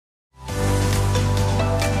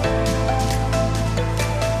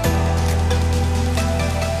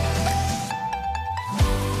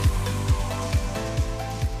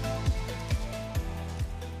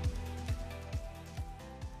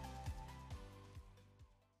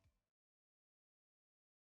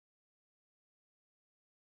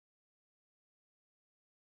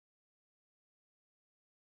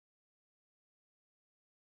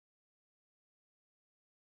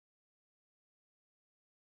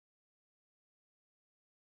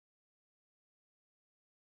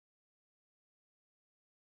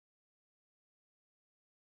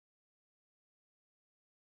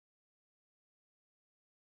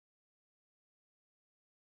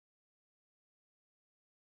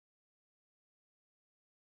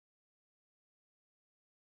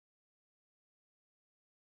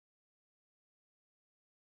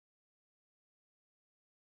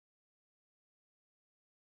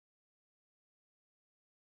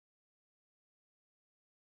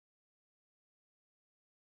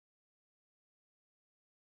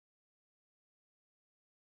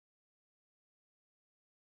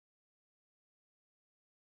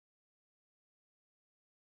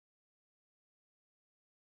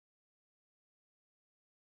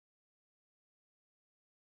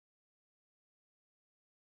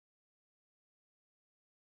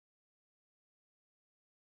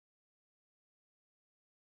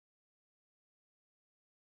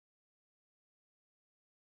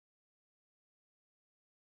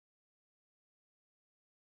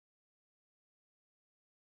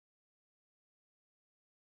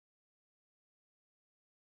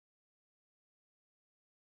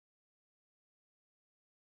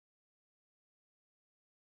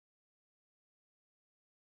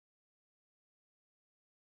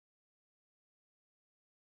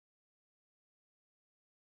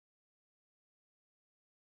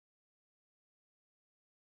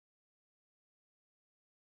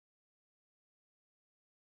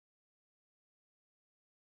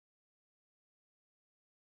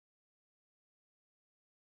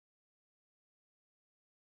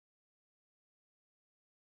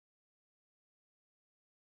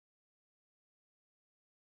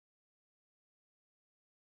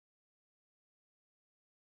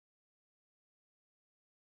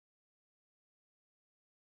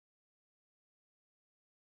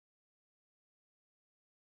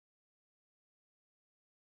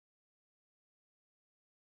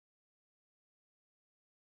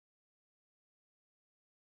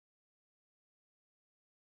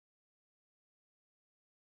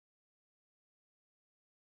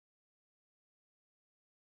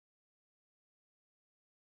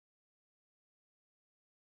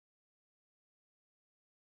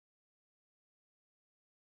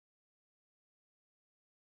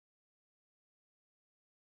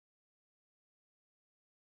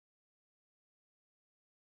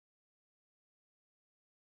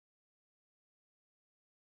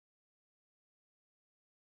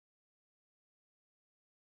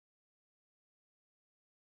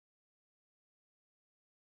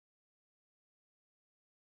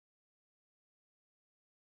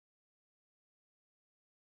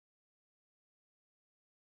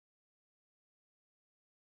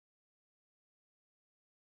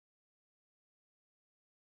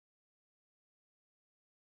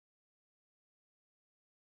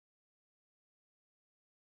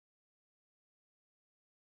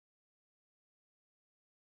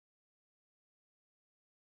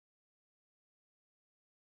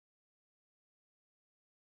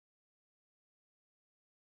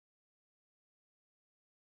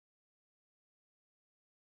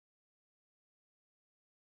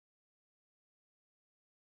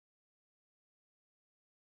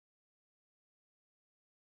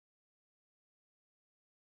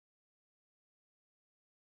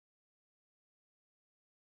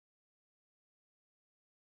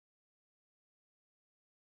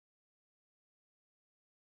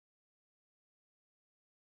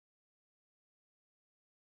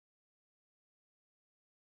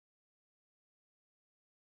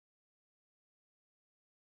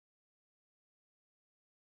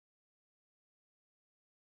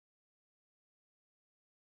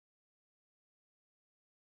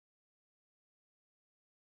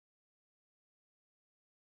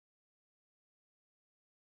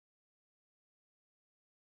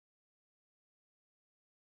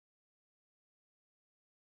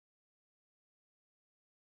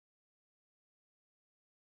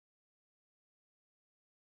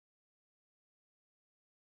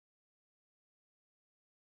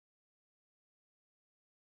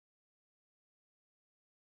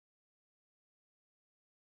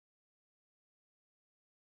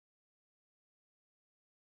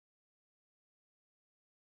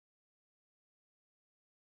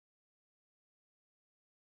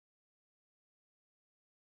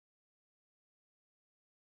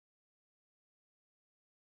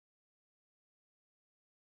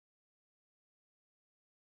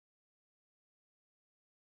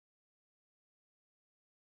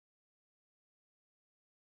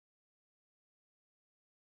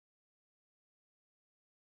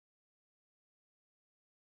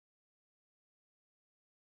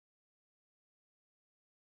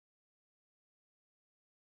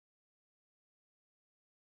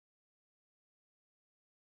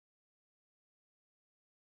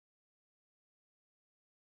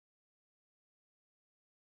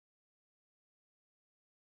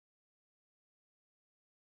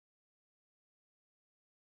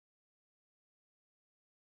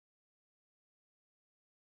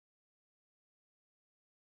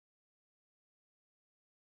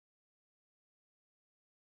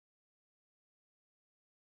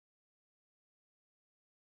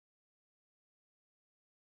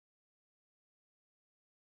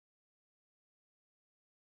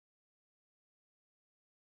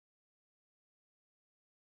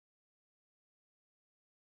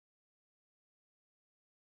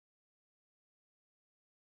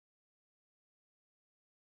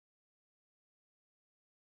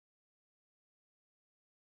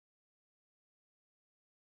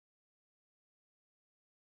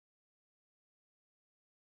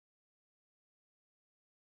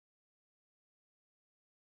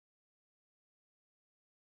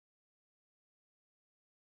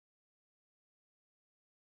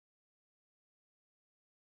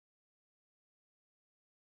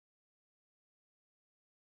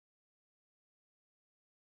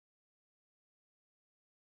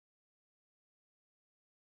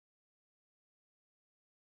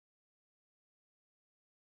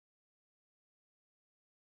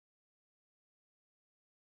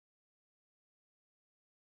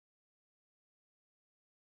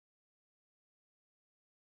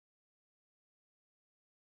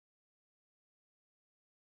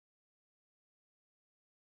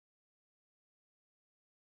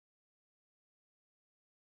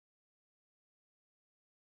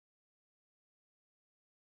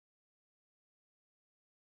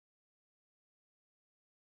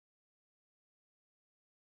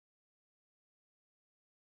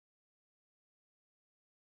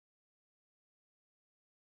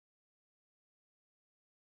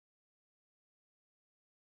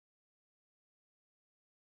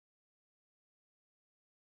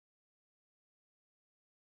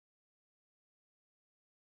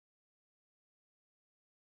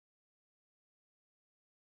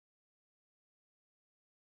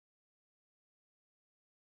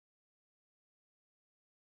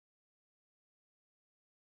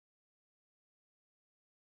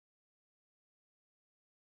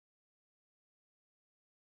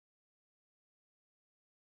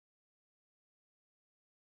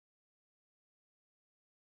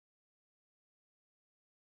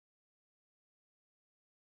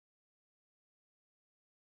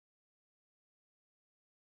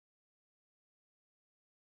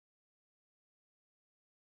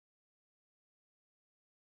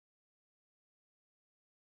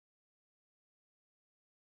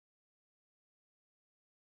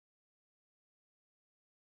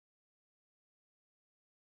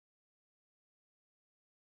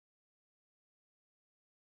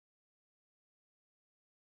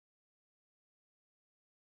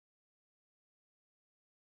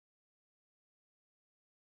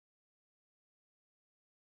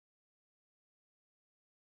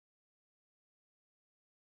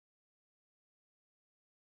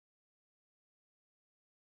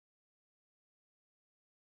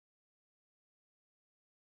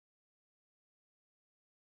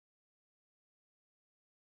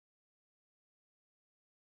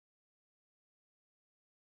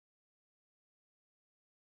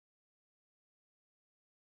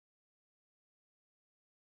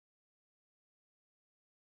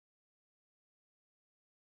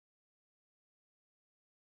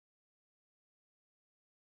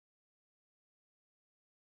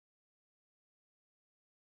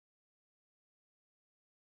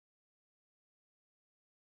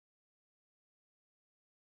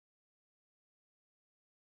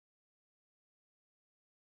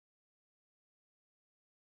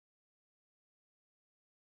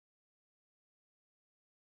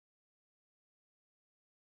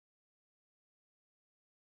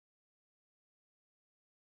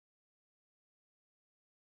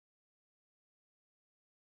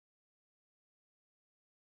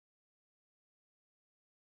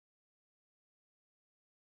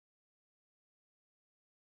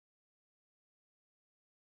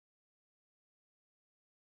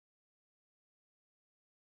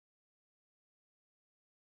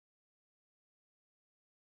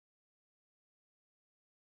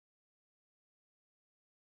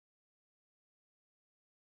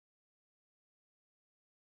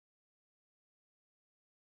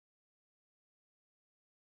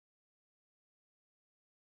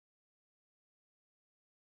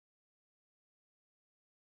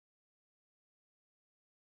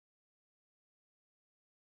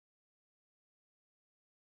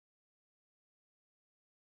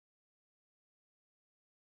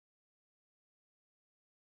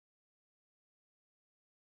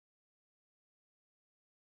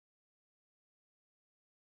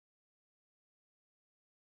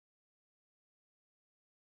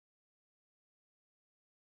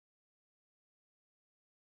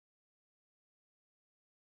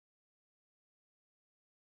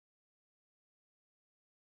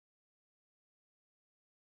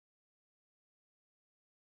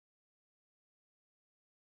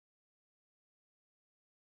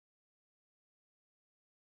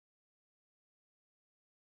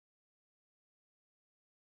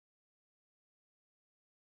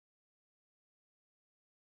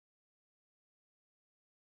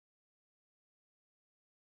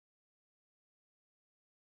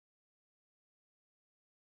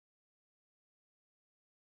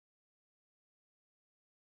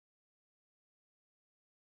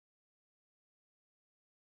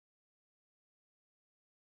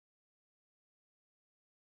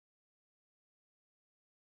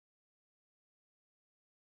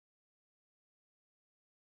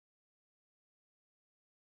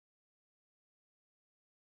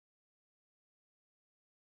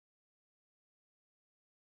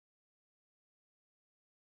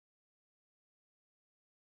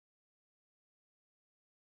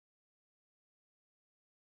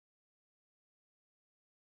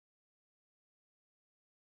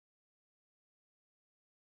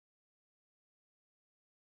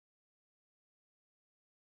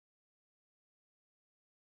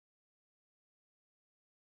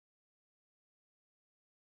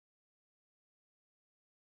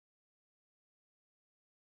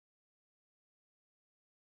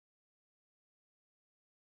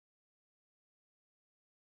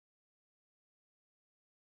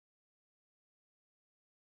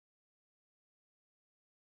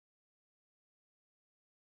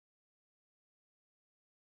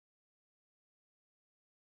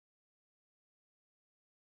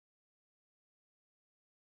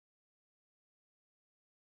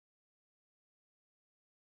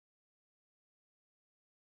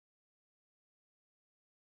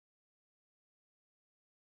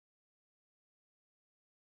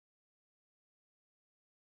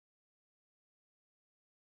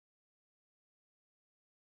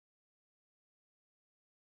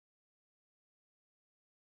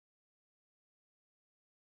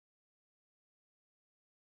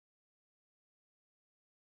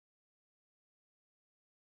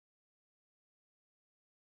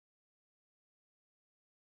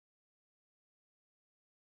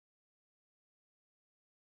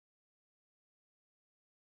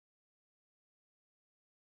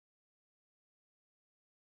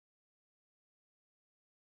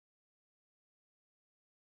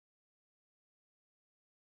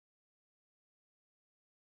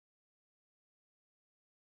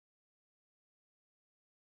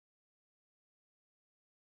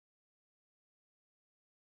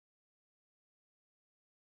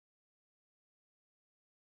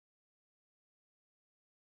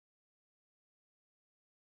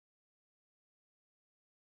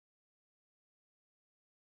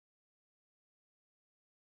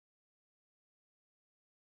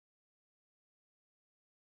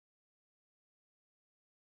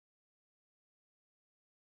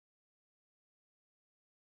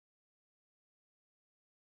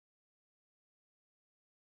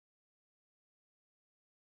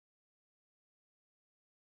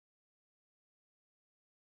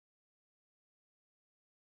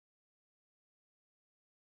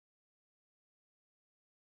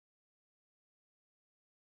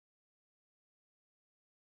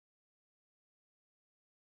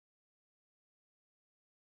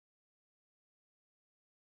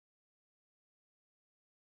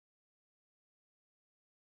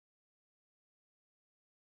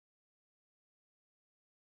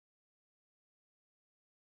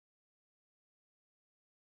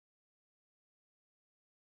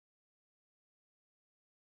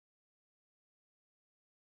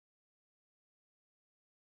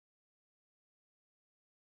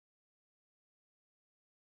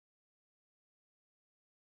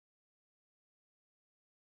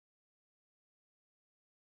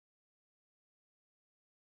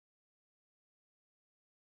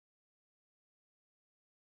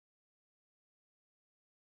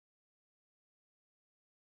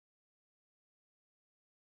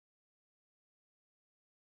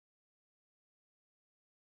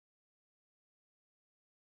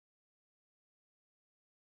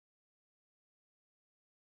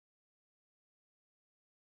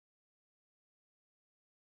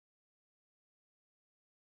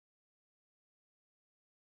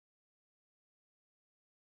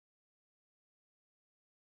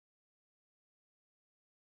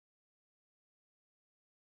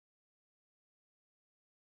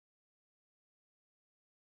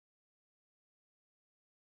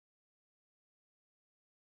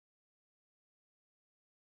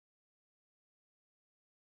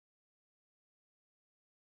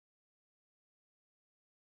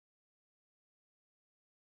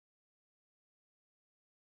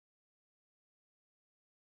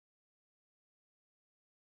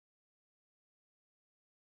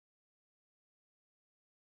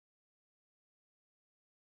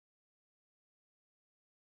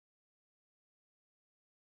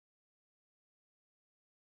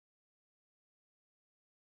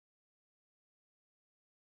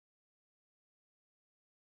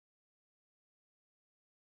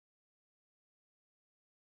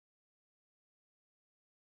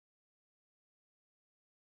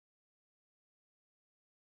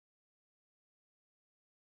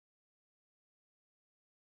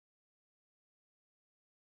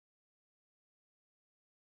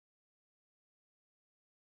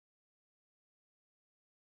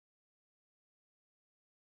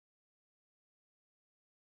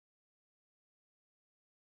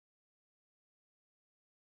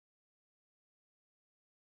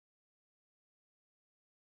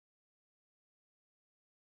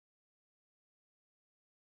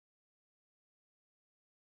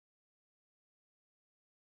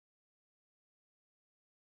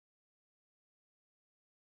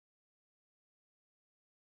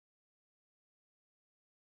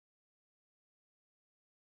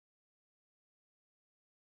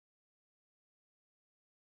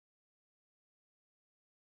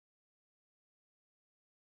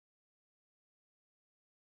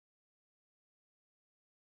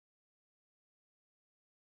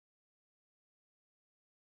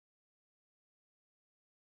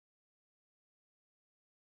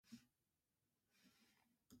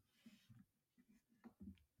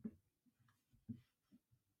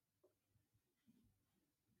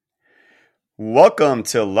Welcome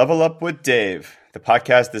to Level Up with Dave, the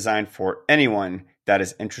podcast designed for anyone that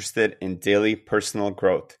is interested in daily personal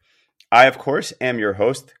growth. I, of course, am your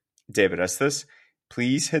host, David Estes.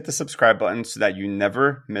 Please hit the subscribe button so that you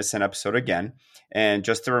never miss an episode again. And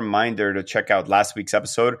just a reminder to check out last week's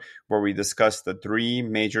episode where we discussed the three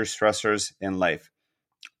major stressors in life: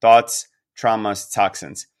 thoughts, traumas,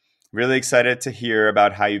 toxins. Really excited to hear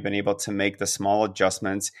about how you've been able to make the small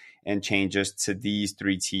adjustments and changes to these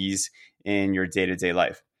three T's in your day-to-day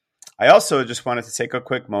life. I also just wanted to take a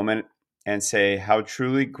quick moment and say how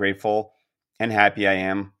truly grateful and happy I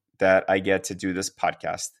am that I get to do this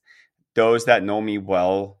podcast. Those that know me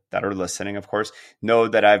well, that are listening, of course, know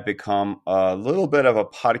that I've become a little bit of a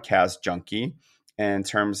podcast junkie in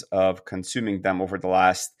terms of consuming them over the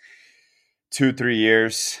last 2-3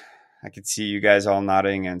 years. I could see you guys all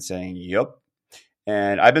nodding and saying, yep.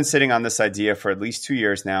 And I've been sitting on this idea for at least 2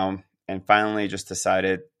 years now and finally just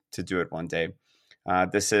decided to do it one day.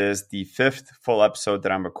 This is the 5th full episode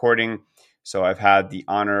that I'm recording. So I've had the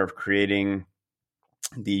honor of creating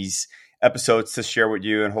these episodes to share with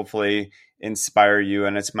you and hopefully inspire you.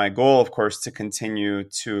 And it's my goal, of course, to continue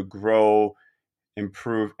to grow,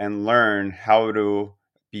 improve, and learn how to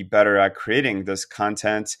be better at creating this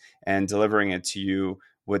content and delivering it to you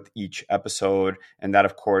with each episode. And that,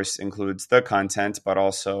 of course, includes the content, but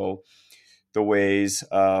also the ways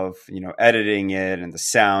of, editing it and the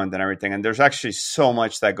sound and everything. And there's actually so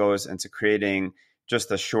much that goes into creating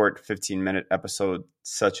just a short 15-minute episode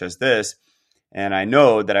such as this. And I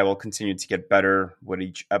know that I will continue to get better with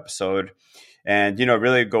each episode. And, it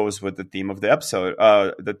really goes with the theme of the episode,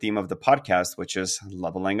 the theme of the podcast, which is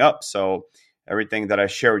leveling up. So everything that I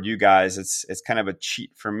share with you guys, it's kind of a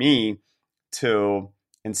cheat for me to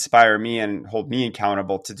inspire me and hold me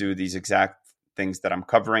accountable to do these exact things that I'm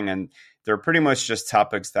covering. And they're pretty much just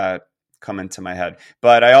topics that come into my head.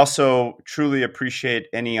 But I also truly appreciate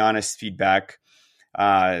any honest feedback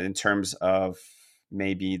in terms of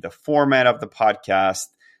maybe the format of the podcast,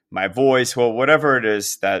 my voice, whatever it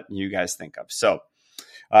is that you guys think of. So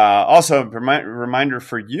also reminder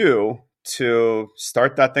for you to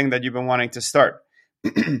start that thing that you've been wanting to start.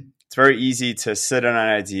 It's very easy to sit on an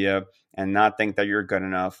idea and not think that you're good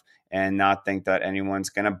enough and not think that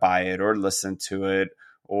anyone's going to buy it or listen to it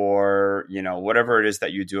or, whatever it is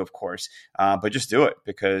that you do, of course. But just do it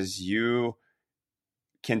because you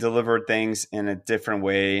can deliver things in a different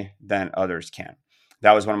way than others can.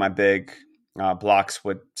 That was one of my big blocks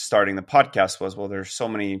with starting the podcast was, well, there's so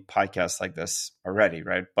many podcasts like this already,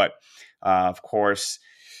 right? But of course,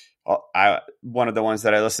 one of the ones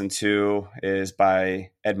that I listen to is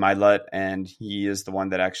by Ed Milet, and he is the one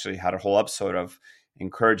that actually had a whole episode of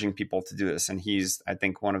encouraging people to do this. And he's, I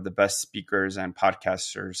think, one of the best speakers and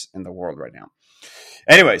podcasters in the world right now.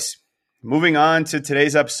 Anyways, moving on to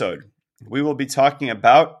today's episode, we will be talking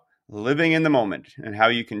about living in the moment and how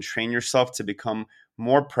you can train yourself to become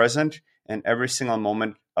more present in every single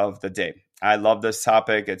moment of the day. I love this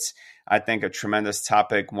topic. It's, I think, a tremendous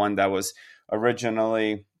topic, one that was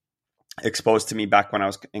originally exposed to me back when I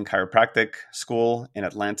was in chiropractic school in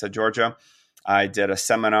Atlanta, Georgia. I did a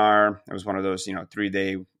seminar. It was one of those,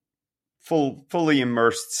 3-day fully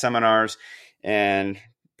immersed seminars. And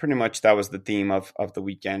pretty much that was the theme of the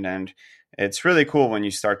weekend. And it's really cool when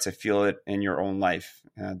you start to feel it in your own life,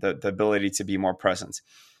 the ability to be more present.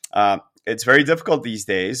 It's very difficult these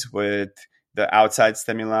days with the outside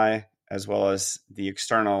stimuli as well as the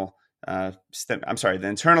external the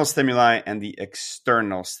internal stimuli and the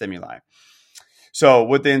external stimuli. So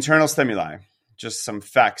with the internal stimuli, just some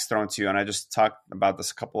facts thrown to you, and I just talked about this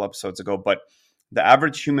a couple episodes ago, but the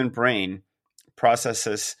average human brain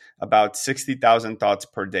processes about 60,000 thoughts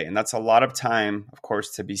per day. And that's a lot of time, of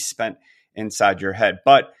course, to be spent inside your head.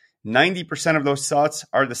 But 90% of those thoughts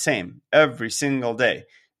are the same every single day.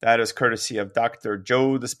 That is courtesy of Dr.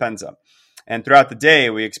 Joe Dispenza. And throughout the day,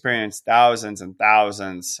 we experience thousands and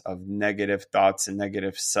thousands of negative thoughts and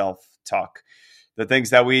negative self-talk. The things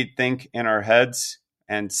that we think in our heads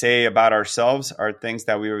and say about ourselves are things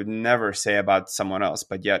that we would never say about someone else,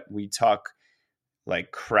 but yet we talk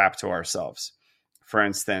like crap to ourselves. For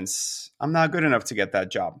instance, I'm not good enough to get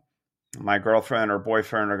that job. My girlfriend or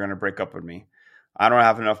boyfriend are going to break up with me. I don't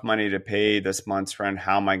have enough money to pay this month's rent.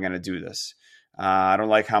 How am I going to do this? I don't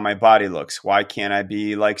like how my body looks. Why can't I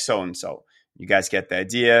be like so-and-so? You guys get the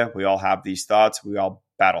idea. We all have these thoughts. We all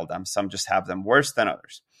battle them. Some just have them worse than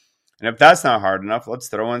others. And if that's not hard enough, let's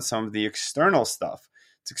throw in some of the external stuff.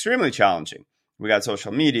 It's extremely challenging. We got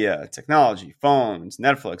social media, technology, phones,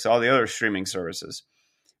 Netflix, all the other streaming services.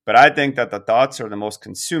 But I think that the thoughts are the most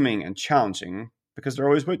consuming and challenging because they're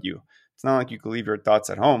always with you. It's not like you can leave your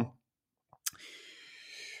thoughts at home.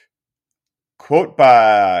 Quote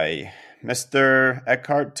by Mr.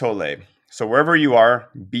 Eckhart Tolle. So wherever you are,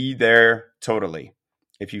 be there totally.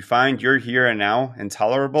 If you find your here and now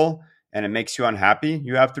intolerable and it makes you unhappy,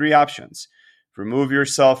 you have three options. Remove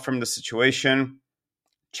yourself from the situation,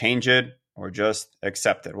 change it, or just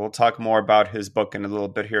accept it. We'll talk more about his book in a little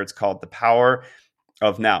bit here. It's called The Power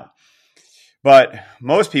of Now. But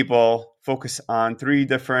most people focus on three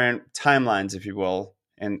different timelines, if you will,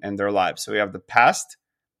 in their lives. So we have the past,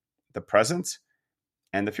 the present,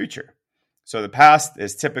 and the future. So the past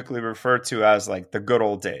is typically referred to as like the good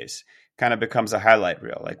old days. Kind of becomes a highlight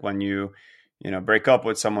reel. Like when you break up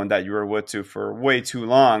with someone that you were with for way too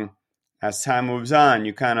long, as time moves on,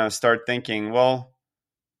 you kind of start thinking, well,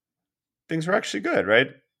 things were actually good, right?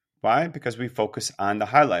 Why? Because we focus on the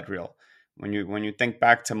highlight reel. When you think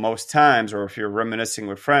back to most times, or if you're reminiscing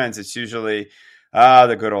with friends, it's usually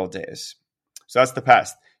the good old days. So that's the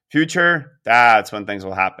past. Future, that's when things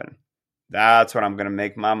will happen. That's when I'm going to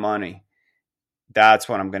make my money. That's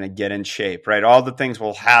when I'm going to get in shape, right? All the things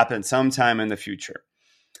will happen sometime in the future.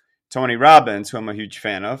 Tony Robbins, who I'm a huge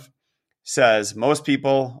fan of, says most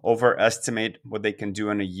people overestimate what they can do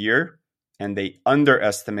in a year, and they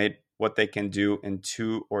underestimate what they can do in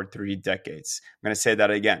 2 or 3 decades. I'm going to say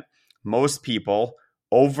that again. Most people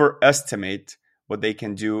overestimate what they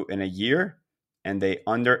can do in a year, and they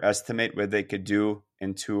underestimate what they could do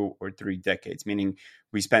in 2 or 3 decades, meaning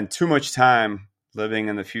we spend too much time living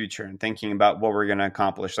in the future and thinking about what we're going to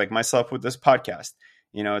accomplish. Like myself with this podcast,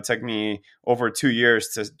 it took me over 2 years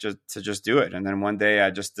to just do it. And then one day I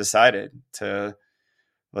just decided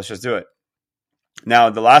let's just do it. Now,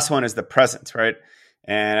 the last one is the present, right?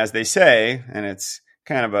 And as they say, and it's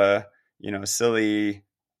kind of a, silly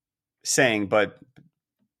saying, but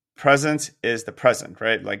present is the present,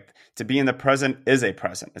 right? Like to be in the present is a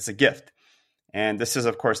present. It's a gift. And this is,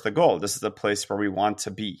 of course, the goal. This is the place where we want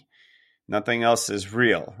to be. Nothing else is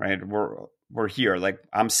real, right? We're here. Like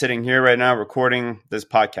I'm sitting here right now recording this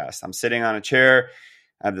podcast. I'm sitting on a chair.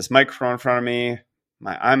 I have this microphone in front of me.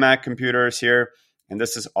 My iMac computer is here. And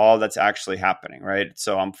this is all that's actually happening, right?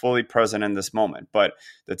 So I'm fully present in this moment. But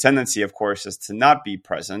the tendency, of course, is to not be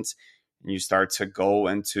present. And you start to go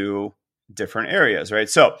into different areas, right?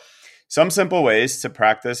 So some simple ways to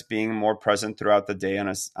practice being more present throughout the day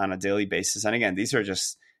on a daily basis. And again, these are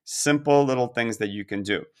just simple little things that you can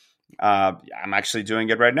do. I'm actually doing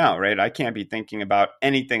it right now, right? I can't be thinking about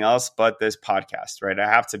anything else but this podcast, right? I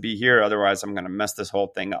have to be here. Otherwise, I'm going to mess this whole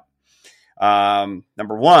thing up.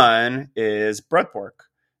 Number one is breath work.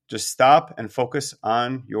 Just stop and focus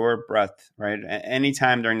on your breath, right?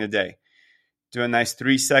 Anytime during the day. Do a nice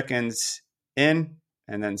 3 seconds in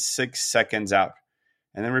and then 6 seconds out.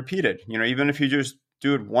 And then repeat it. Even if you just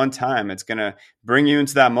do it one time, it's going to bring you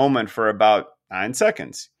into that moment for about 9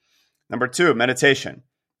 seconds. Number 2, meditation.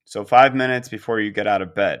 So 5 minutes before you get out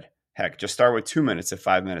of bed. Heck, just start with 2 minutes if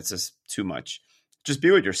 5 minutes is too much. Just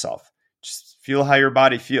be with yourself. Just feel how your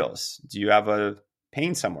body feels. Do you have a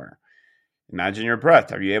pain somewhere? Imagine your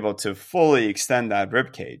breath. Are you able to fully extend that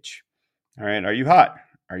rib cage? All right. Are you hot?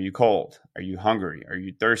 Are you cold? Are you hungry? Are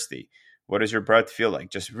you thirsty? What does your breath feel like?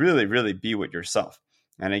 Just really, really be with yourself.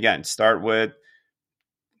 And again, start with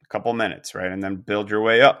a couple minutes, right? And then build your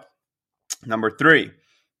way up. Number 3,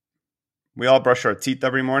 we all brush our teeth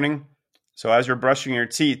every morning. So as you're brushing your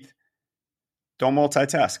teeth, don't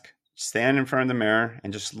multitask. Stand in front of the mirror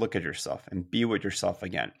and just look at yourself and be with yourself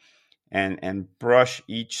again. And brush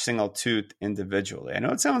each single tooth individually. I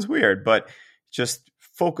know it sounds weird, but just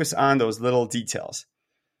focus on those little details.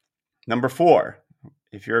 Number 4,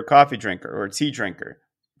 if you're a coffee drinker or a tea drinker,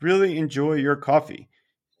 really enjoy your coffee.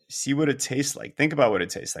 See what it tastes like. Think about what it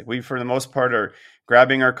tastes like. We, for the most part, are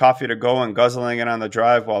grabbing our coffee to go and guzzling it on the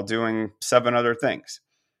drive while doing 7 other things.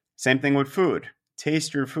 Same thing with food.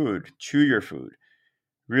 Taste your food. Chew your food.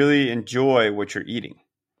 Really enjoy what you're eating.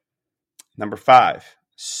 Number 5,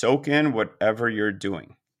 soak in whatever you're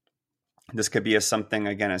doing. This could be something,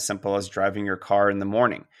 again, as simple as driving your car in the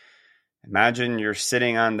morning. Imagine you're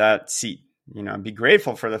sitting on that seat. Be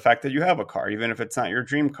grateful for the fact that you have a car, even if it's not your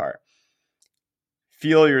dream car.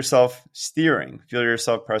 Feel yourself steering. Feel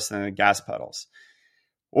yourself pressing the gas pedals.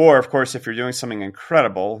 Or, of course, if you're doing something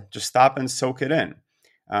incredible, just stop and soak it in.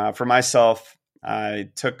 For myself, I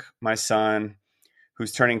took my son,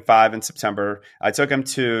 who's turning 5 in September. I took him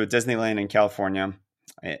to Disneyland in California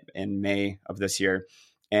in May of this year.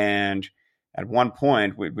 And at one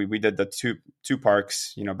point, we did the two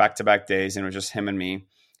parks, back-to-back days, and it was just him and me.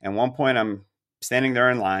 And one point, I'm standing there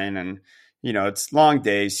in line, and, it's long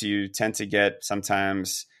days, so you tend to get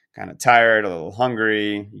sometimes kind of tired, a little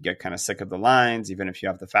hungry. You get kind of sick of the lines, even if you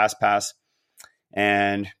have the fast pass.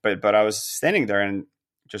 But I was standing there and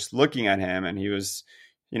just looking at him, and he was,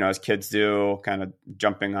 as kids do, kind of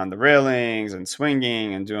jumping on the railings and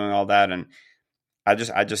swinging and doing all that. And I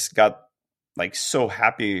just got like so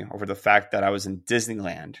happy over the fact that I was in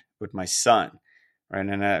Disneyland with my son, right?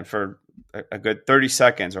 And for a good 30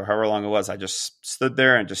 seconds or however long it was, I just stood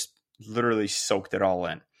there and just literally soaked it all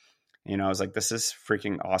in. I was like, this is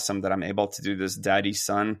freaking awesome that I'm able to do this daddy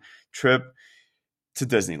son trip to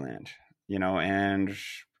Disneyland, and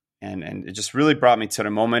it just really brought me to the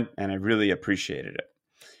moment, and I really appreciated it.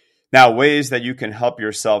 Now, ways that you can help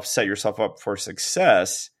yourself set yourself up for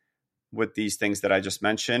success with these things that I just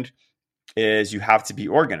mentioned is you have to be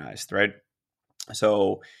organized, right?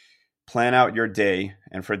 So plan out your day.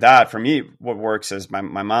 And for that, for me, what works is my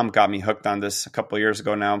mom got me hooked on this a couple of years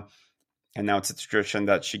ago now. And now it's a tradition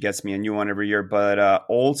that she gets me a new one every year. But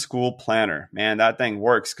old school planner, man, that thing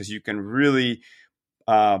works because you can really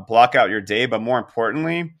block out your day. But more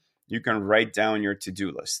importantly, you can write down your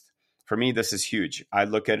to-do list. For me, this is huge. I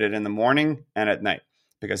look at it in the morning and at night.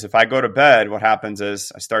 Because if I go to bed, what happens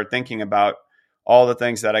is I start thinking about all the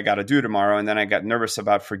things that I got to do tomorrow. And then I get nervous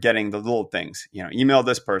about forgetting the little things, email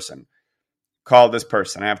this person, call this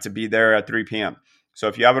person. I have to be there at 3 p.m. So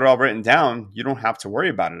if you have it all written down, you don't have to worry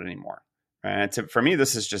about it anymore. And for me,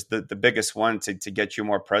 this is just the biggest one to get you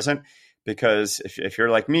more present. Because if you're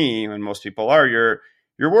like me, and most people are, you're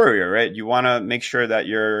a warrior, right? You want to make sure that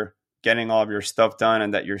you're getting all of your stuff done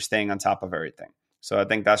and that you're staying on top of everything. So I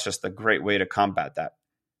think that's just a great way to combat that.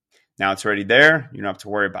 Now it's already there. You don't have to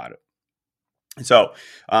worry about it. So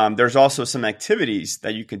there's also some activities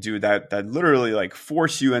that you can do that literally like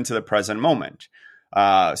force you into the present moment.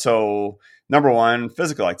 So number one,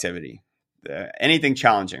 physical activity, anything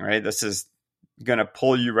challenging, right? This is going to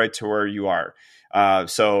pull you right to where you are.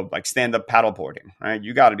 So like stand-up paddleboarding, right?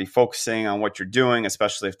 You got to be focusing on what you're doing,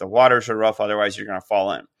 especially if the waters are rough. Otherwise, you're going to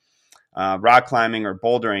fall in. Rock climbing or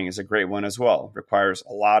bouldering is a great one as well. Requires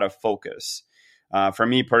a lot of focus. For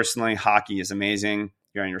me personally, hockey is amazing.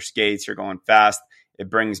 You're on your skates, you're going fast. It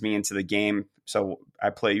brings me into the game. So I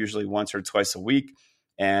play usually once or twice a week.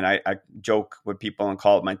 And I joke with people and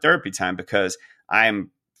call it my therapy time because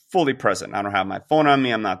I'm fully present. I don't have my phone on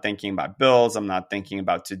me. I'm not thinking about bills. I'm not thinking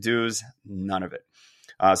about to-dos, none of it.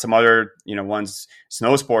 Some other, ones,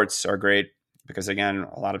 snow sports are great because again,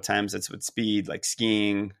 a lot of times it's with speed, like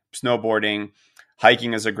skiing, snowboarding.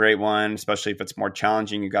 Hiking is a great one, especially if it's more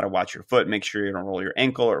challenging. You got to watch your foot, make sure you don't roll your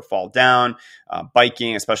ankle or fall down.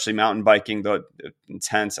 Biking, especially mountain biking, though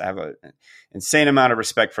intense. I have an insane amount of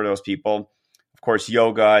respect for those people. Of course,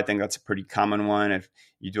 yoga, I think that's a pretty common one. If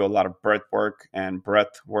you do a lot of breath work, and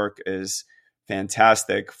breath work is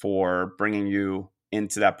fantastic for bringing you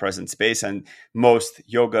into that present space. And most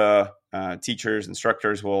yoga teachers,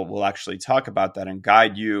 instructors will actually talk about that and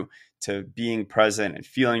guide you to being present and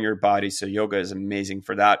feeling your body. So yoga is amazing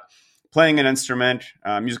for that. Playing an instrument,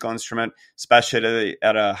 musical instrument, especially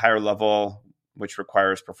at a higher level, which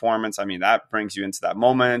requires performance. I mean, that brings you into that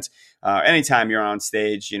moment. Anytime you're on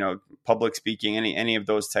stage, public speaking, any of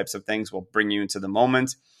those types of things will bring you into the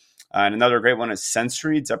moment. And another great one is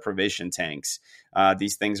sensory deprivation tanks.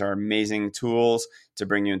 These things are amazing tools to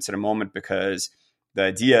bring you into the moment because the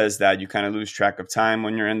idea is that you kind of lose track of time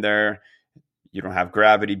when you're in there. You don't have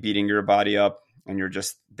gravity beating your body up and you're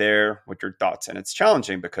just there with your thoughts. And it's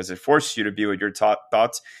challenging because it forces you to be with your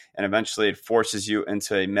thoughts and eventually it forces you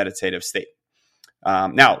into a meditative state.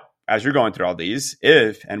 Now, as you're going through all these,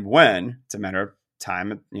 if and when, it's a matter of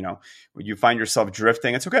time, when you find yourself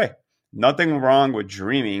drifting, it's okay. Nothing wrong with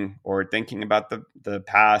dreaming or thinking about the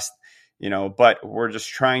past, but we're just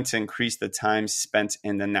trying to increase the time spent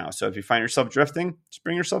in the now. So if you find yourself drifting, just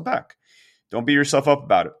bring yourself back. Don't beat yourself up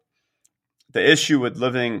about it. The issue with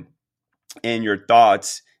living in your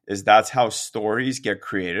thoughts is that's how stories get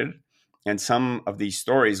created. And some of these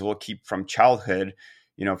stories will keep from childhood,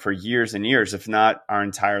 for years and years, if not our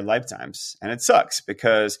entire lifetimes. And it sucks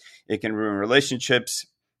because it can ruin relationships.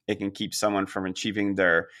 It can keep someone from achieving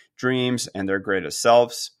their dreams and their greatest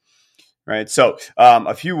selves. Right. So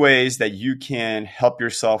a few ways that you can help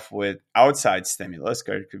yourself with outside stimulus.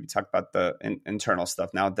 Could we talk about the internal stuff?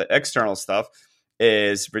 Now, the external stuff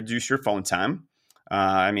is reduce your phone time.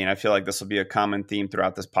 I feel like this will be a common theme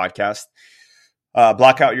throughout this podcast.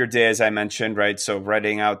 Block out your day, as I mentioned, right? So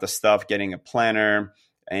writing out the stuff, getting a planner,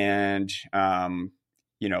 and,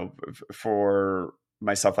 for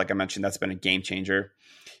myself, like I mentioned, that's been a game changer.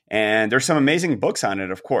 And there's some amazing books on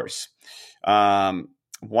it, of course.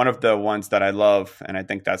 One of the ones that I love, and I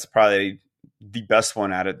think that's probably the best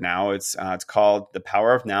one at it now, it's called The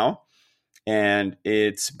Power of Now. And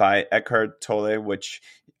it's by Eckhart Tolle, which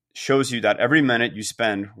shows you that every minute you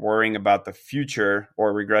spend worrying about the future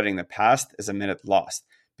or regretting the past is a minute lost.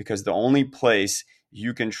 because the only place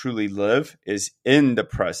you can truly live is in the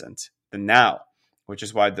present, the now, which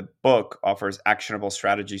is why the book offers actionable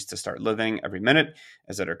strategies to start living every minute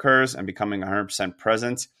as it occurs and becoming 100%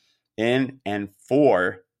 present in and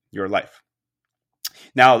for your life.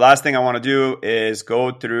 Now, last thing I want to do is go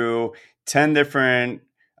through 10 different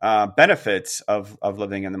benefits of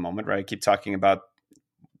living in the moment, right? I keep talking about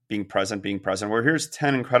being present. Well, here's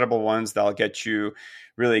 10 incredible ones that'll get you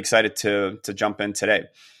really excited to jump in today.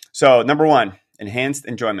 So number one, enhanced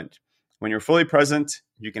enjoyment. When you're fully present,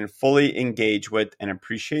 you can fully engage with and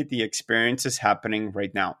appreciate the experiences happening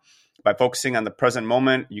right now. By focusing on the present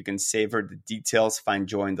moment, you can savor the details, find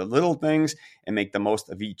joy in the little things, and make the most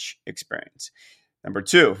of each experience. Number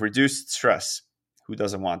two, reduced stress. Who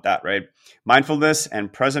doesn't want that, right? Mindfulness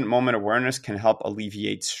and present moment awareness can help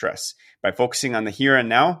alleviate stress. By focusing on the here and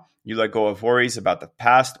now, you let go of worries about the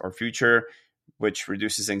past or future, which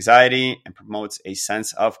reduces anxiety and promotes a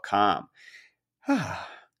sense of calm.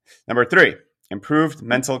 Number three, improved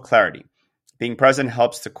mental clarity. Being present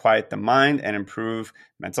helps to quiet the mind and improve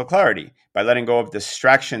mental clarity. By letting go of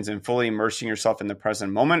distractions and fully immersing yourself in the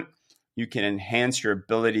present moment, you can enhance your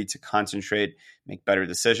ability to concentrate, make better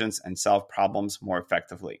decisions, and solve problems more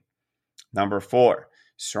effectively. Number four,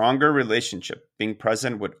 stronger relationship. Being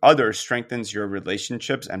present with others strengthens your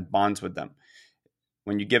relationships and bonds with them.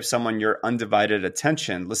 When you give someone your undivided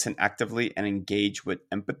attention, listen actively, and engage with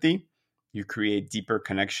empathy, you create deeper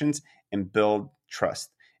connections and build trust.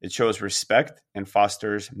 It shows respect and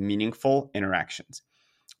fosters meaningful interactions.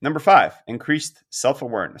 Number five, increased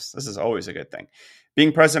self-awareness. This is always a good thing.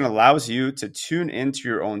 Being present allows you to tune into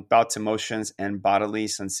your own thoughts, emotions, and bodily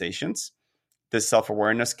sensations. This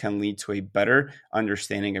self-awareness can lead to a better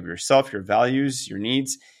understanding of yourself, your values, your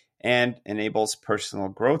needs, and enables personal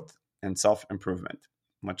growth and self-improvement,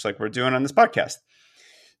 much like we're doing on this podcast.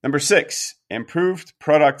 Number six, improved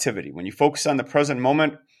productivity. When you focus on the present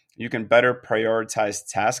moment, you can better prioritize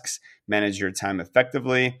tasks, manage your time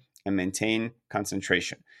effectively, and maintain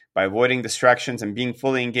concentration. By avoiding distractions and being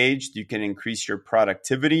fully engaged, you can increase your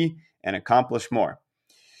productivity and accomplish more.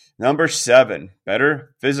 Number seven,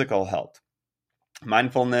 better physical health.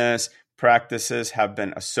 Mindfulness practices have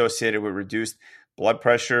been associated with reduced blood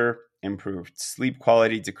pressure, improved sleep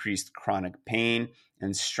quality, decreased chronic pain,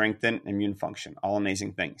 and strengthened immune function. All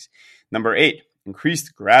amazing things. Number eight,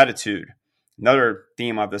 increased gratitude. Another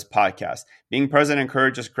theme of this podcast. Being present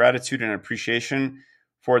encourages gratitude and appreciation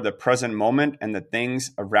for the present moment and the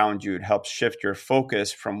things around you. It helps shift your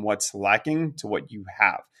focus from what's lacking to what you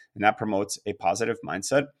have. And that promotes a positive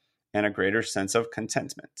mindset and a greater sense of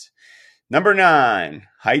contentment. Number nine,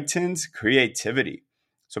 heightened creativity.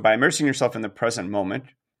 So by immersing yourself in the present moment,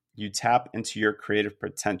 you tap into your creative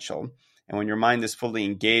potential. And when your mind is fully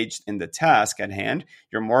engaged in the task at hand,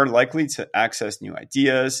 you're more likely to access new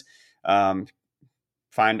ideas,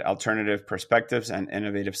 find alternative perspectives, and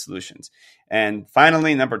innovative solutions. And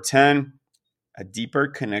finally, number 10, a deeper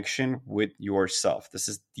connection with yourself. This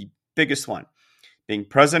is the biggest one. Being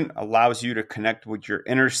present allows you to connect with your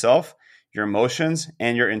inner self, your emotions,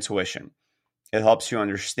 and your intuition. It helps you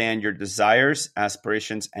understand your desires,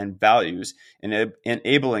 aspirations, and values,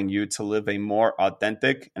 enabling you to live a more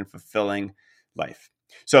authentic and fulfilling life.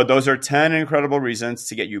 So those are 10 incredible reasons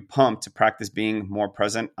to get you pumped to practice being more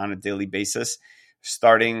present on a daily basis,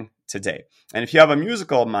 starting today. And if you have a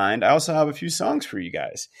musical mind, I also have a few songs for you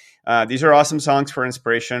guys. These are awesome songs for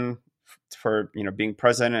inspiration for being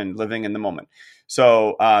present and living in the moment.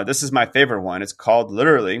 So this is my favorite one. It's called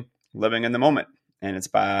literally Living in the Moment, and it's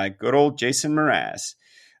by good old Jason Mraz.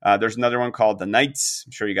 There's another one called The Nights.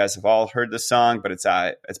 I'm sure you guys have all heard this song, but it's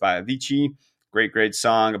by Avicii. Great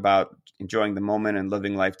song about enjoying the moment and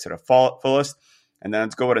living life to the fullest. And then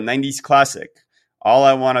let's go with a 90s classic, All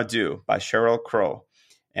I Want to Do by Sheryl Crow.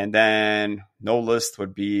 And then No List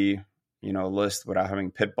would be, a list without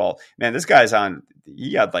having Pitbull. Man, this guy's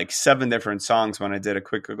he had like 7 different songs when I did a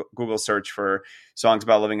quick Google search for songs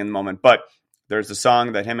about living in the moment. But there's a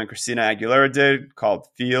song that him and Christina Aguilera did called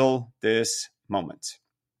Feel This Moment.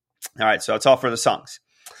 All right, so that's all for the songs.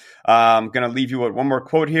 I'm going to leave you with one more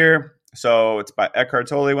quote here. So it's by Eckhart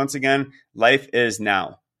Tolle once again. Life is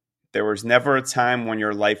now. There was never a time when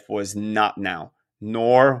your life was not now,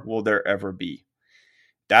 nor will there ever be.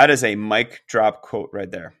 That is a mic drop quote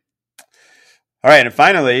right there. All right, and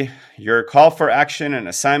finally, your call for action and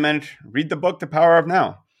assignment. Read the book, The Power of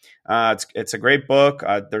Now. It's a great book.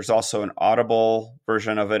 There's also an Audible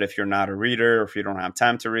version of it if you're not a reader or if you don't have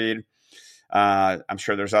time to read. I'm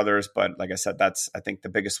sure there's others, but like I said, that's, I think, the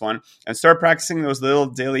biggest one. And start practicing those little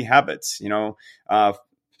daily habits,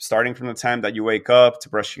 starting from the time that you wake up to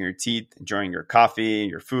brushing your teeth, enjoying your coffee,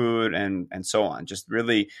 your food, and so on. Just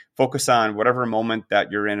really focus on whatever moment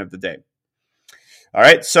that you're in of the day. All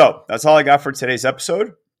right, so that's all I got for today's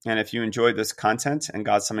episode. And if you enjoyed this content and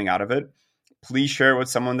got something out of it, please share it with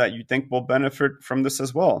someone that you think will benefit from this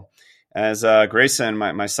as well. As Grayson,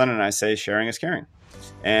 my son, and I say, sharing is caring.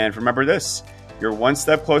 And remember this, you're one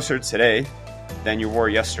step closer today than you were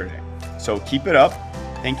yesterday. So keep it up.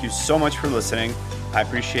 Thank you so much for listening. I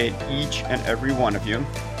appreciate each and every one of you.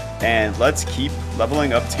 And let's keep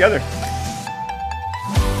leveling up together.